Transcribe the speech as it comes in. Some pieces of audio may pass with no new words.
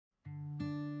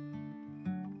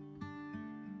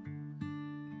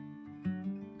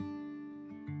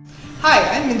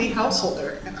Hi, I'm Mindy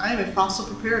Householder, and I'm a fossil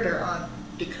preparator on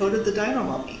Dakota the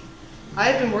Dinomummy.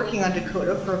 I've been working on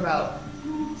Dakota for about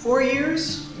 4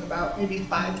 years, and about maybe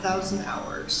 5,000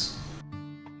 hours.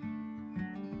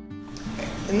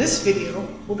 In this video,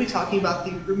 we'll be talking about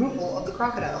the removal of the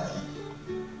crocodile head.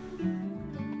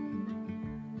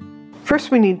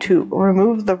 First, we need to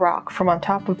remove the rock from on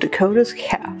top of Dakota's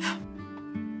calf.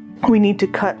 We need to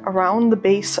cut around the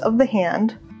base of the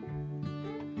hand.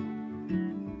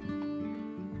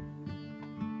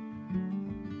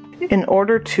 In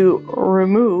order to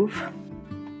remove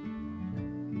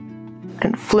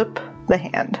and flip the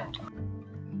hand,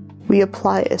 we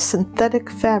apply a synthetic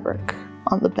fabric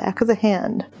on the back of the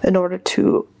hand in order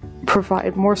to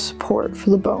provide more support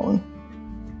for the bone.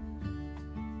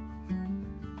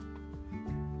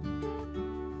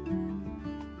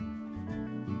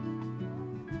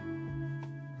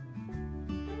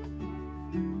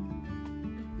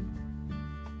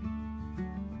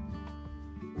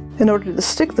 In order to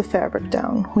stick the fabric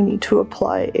down, we need to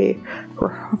apply a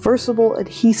reversible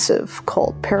adhesive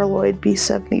called Paleo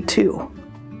B72.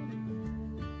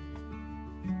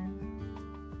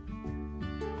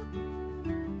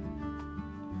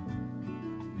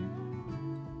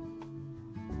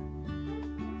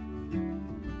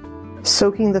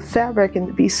 Soaking the fabric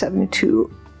into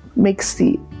B72 makes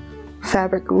the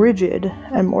fabric rigid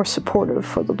and more supportive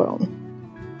for the bone.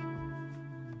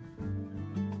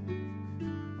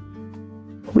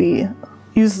 We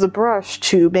use the brush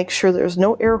to make sure there's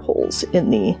no air holes in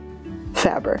the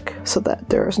fabric so that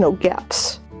there's no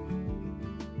gaps.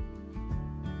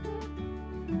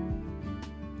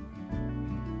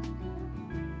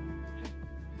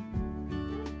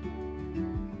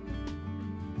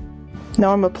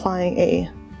 Now I'm applying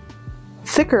a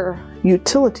thicker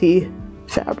utility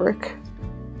fabric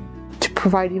to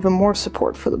provide even more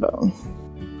support for the bone.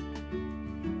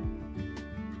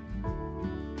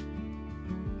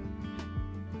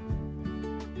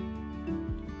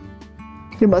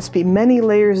 It must be many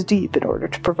layers deep in order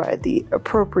to provide the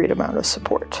appropriate amount of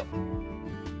support.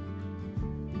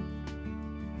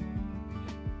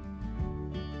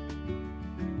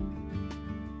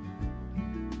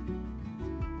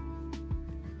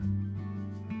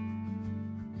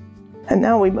 And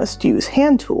now we must use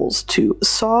hand tools to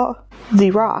saw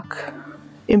the rock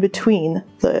in between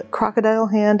the crocodile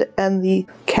hand and the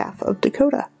calf of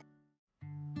Dakota.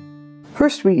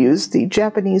 First, we use the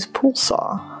Japanese pool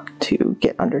saw to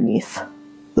get underneath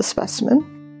the specimen.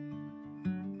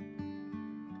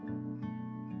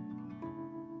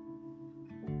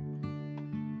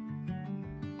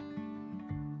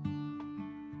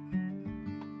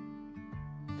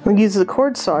 We use the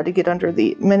cord saw to get under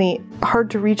the many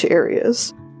hard-to-reach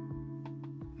areas.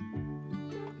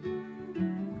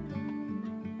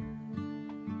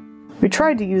 We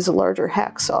tried to use a larger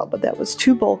hacksaw, but that was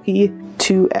too bulky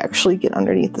to actually get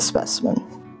underneath the specimen.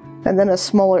 And then a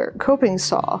smaller coping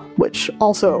saw, which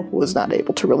also was not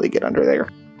able to really get under there.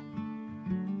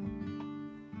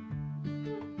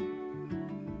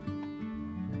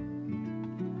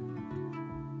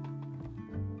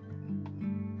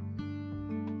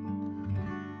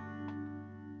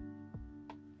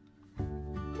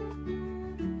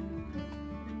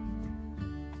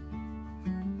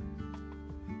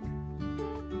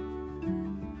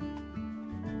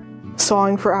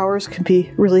 Sawing for hours can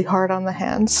be really hard on the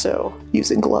hands, so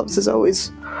using gloves is always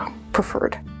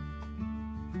preferred.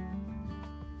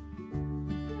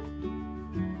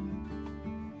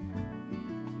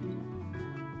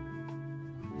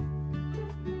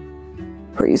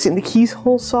 We're using the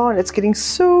keyhole saw and it's getting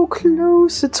so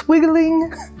close, it's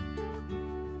wiggling.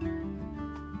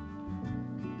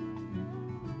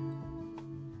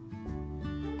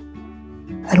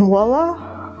 And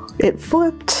voila, it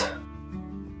flipped.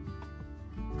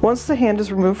 Once the hand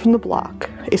is removed from the block,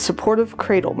 a supportive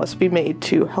cradle must be made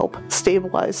to help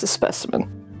stabilize the specimen.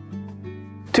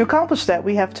 To accomplish that,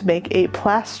 we have to make a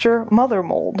plaster mother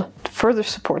mold to further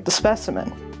support the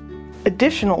specimen.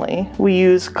 Additionally, we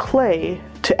use clay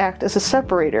to act as a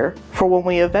separator for when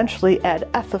we eventually add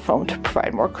ethafoam to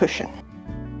provide more cushion.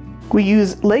 We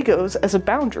use Legos as a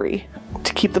boundary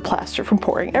to keep the plaster from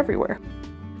pouring everywhere.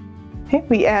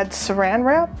 We add saran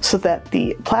wrap so that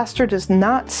the plaster does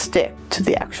not stick to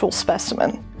the actual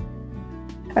specimen.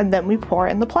 And then we pour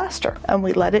in the plaster and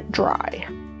we let it dry.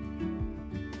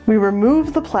 We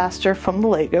remove the plaster from the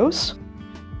Legos,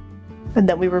 and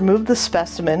then we remove the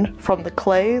specimen from the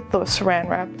clay, the saran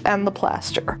wrap, and the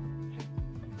plaster.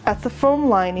 Ethafoam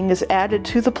lining is added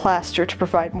to the plaster to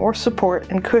provide more support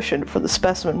and cushion for the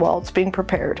specimen while it's being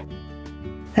prepared.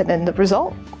 And then the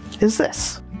result is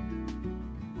this.